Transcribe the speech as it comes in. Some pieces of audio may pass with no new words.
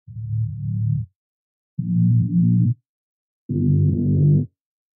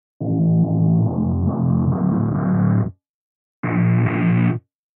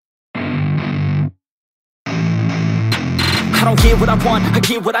don't get what I want, I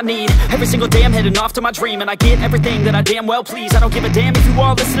get what I need. Every single day I'm heading off to my dream, and I get everything that I damn well please. I don't give a damn if you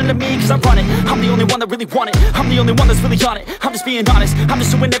all listening to me, cause I run it. I'm the only one that really want it, I'm the only one that's really on it. I'm just being honest, I'm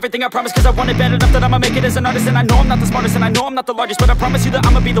just doing everything I promise, cause I want it bad enough that I'ma make it as an artist. And I know I'm not the smartest, and I know I'm not the largest, but I promise you that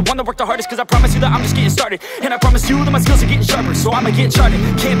I'ma be the one that worked the hardest. Cause I promise you that I'm just getting started, and I promise you that my skills are getting sharper. So I'ma get charted,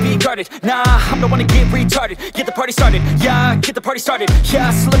 can't be guarded. Nah, I'm the one to get retarded. Get the party started, yeah, get the party started.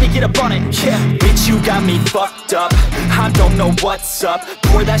 Yeah, so let me get up on it, yeah. Bitch, you got me fucked up, I don't know what's up.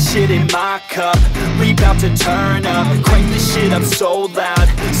 Pour that shit in my cup, we bout to turn up. Crank this shit up so loud,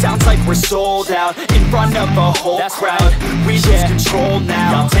 sounds like we're sold out. In front of a whole crowd, we lose control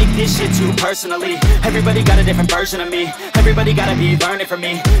now. Y'all take this shit too personally. Everybody got a different version of me, everybody gotta be learning from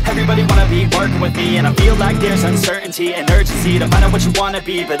me. Everybody wanna be working with me, and I feel like there's uncertainty and urgency to find out what you wanna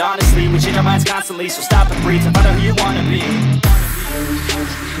be. But honestly, we change our minds constantly, so stop and breathe to find out who you wanna be.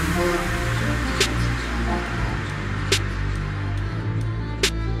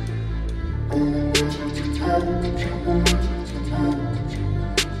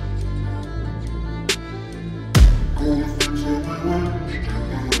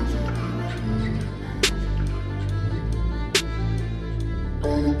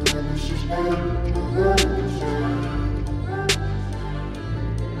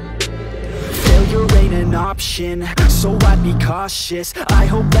 Failure ain't an option, so I'd be cautious. I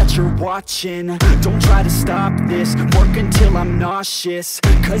hope that you're watching. Don't try to stop this, work until I'm nauseous,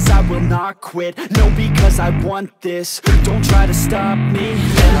 cause I will not quit, no, because I want this. Don't try to stop me,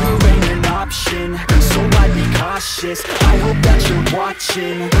 failure ain't an option, so I'd be cautious. I hope that you're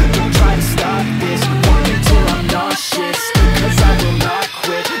watching. Don't try to stop this, work until I'm nauseous, cause I will not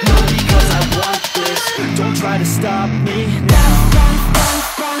quit, no, because I want this. Don't try to stop me now.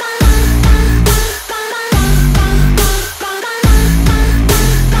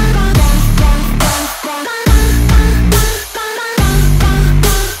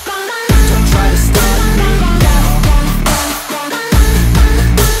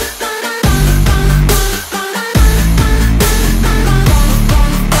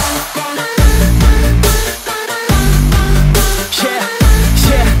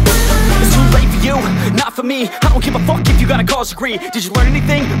 I don't give a fuck if you got a college degree. Did you learn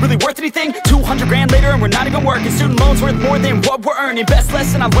anything? Really worth anything? 200 grand later and we're not even working. Student loans worth more than what we're earning. Best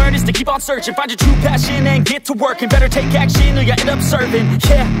lesson I learned is to keep on searching. Find your true passion and get to work. And better take action or you end up serving.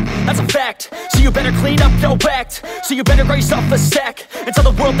 Yeah, that's a fact. So you better clean up your act. So you better grow yourself a sack and tell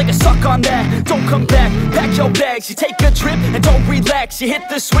the world they can suck on that. Don't come back, pack your bags. You take a trip and don't relax. You hit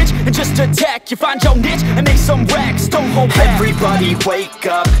the switch and just attack. You find your niche and make some racks. Don't hold back. Everybody wake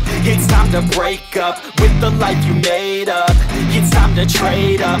up, it's time to break up with the life you made up. It's time to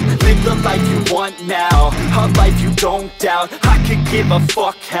trade up, live the life you want now, a life you don't doubt. I could give a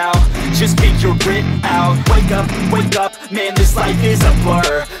fuck how, just figure it out. Wake up, man, this life is a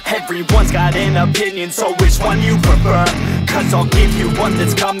blur. Everyone's got an opinion, so which one you prefer? Cause I'll give you one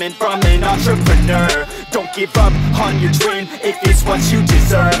that's coming from an entrepreneur. Don't give up on your dream if it's what you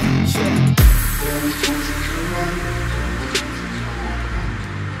deserve.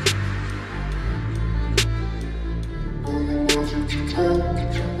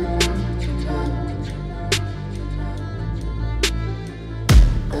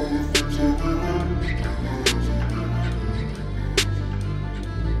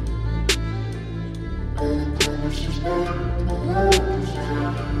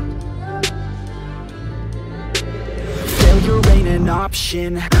 Failure ain't an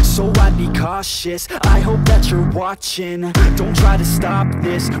option, so I'd be cautious. I hope that you're watching. Don't try to stop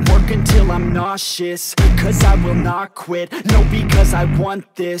this, work until I'm nauseous, cause I will not quit, no, because I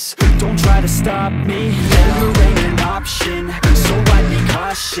want this. Don't try to stop me, failure ain't an option, so I'd be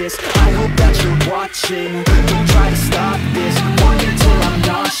cautious. I hope that you're watching. Don't try to stop this, work until